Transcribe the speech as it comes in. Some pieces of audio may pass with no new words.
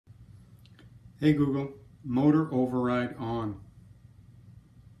Hey Google, motor override on.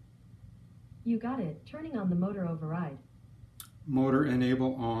 You got it. Turning on the motor override. Motor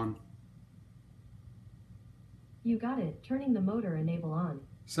enable on. You got it. Turning the motor enable on.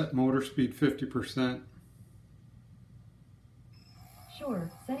 Set motor speed 50%.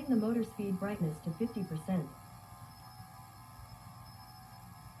 Sure. Setting the motor speed brightness to 50%.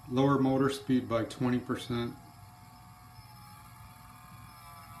 Lower motor speed by 20%.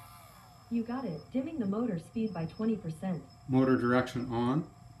 You got it. Dimming the motor speed by 20%. Motor direction on.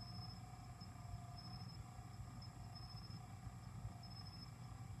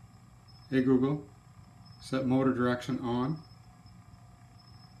 Hey Google, set motor direction on.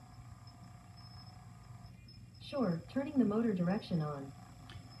 Sure. Turning the motor direction on.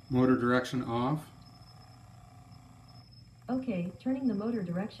 Motor direction off. Okay. Turning the motor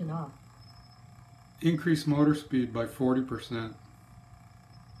direction off. Increase motor speed by 40%.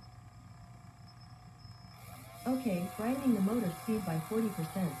 Okay. Brightening the motor speed by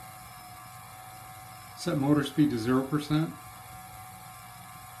 40%. Set motor speed to 0%.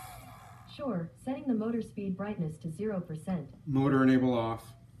 Sure. Setting the motor speed brightness to 0%. Motor enable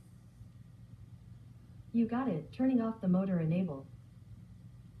off. You got it. Turning off the motor enable.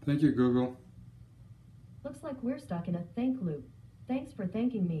 Thank you, Google. Looks like we're stuck in a thank loop. Thanks for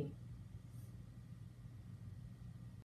thanking me.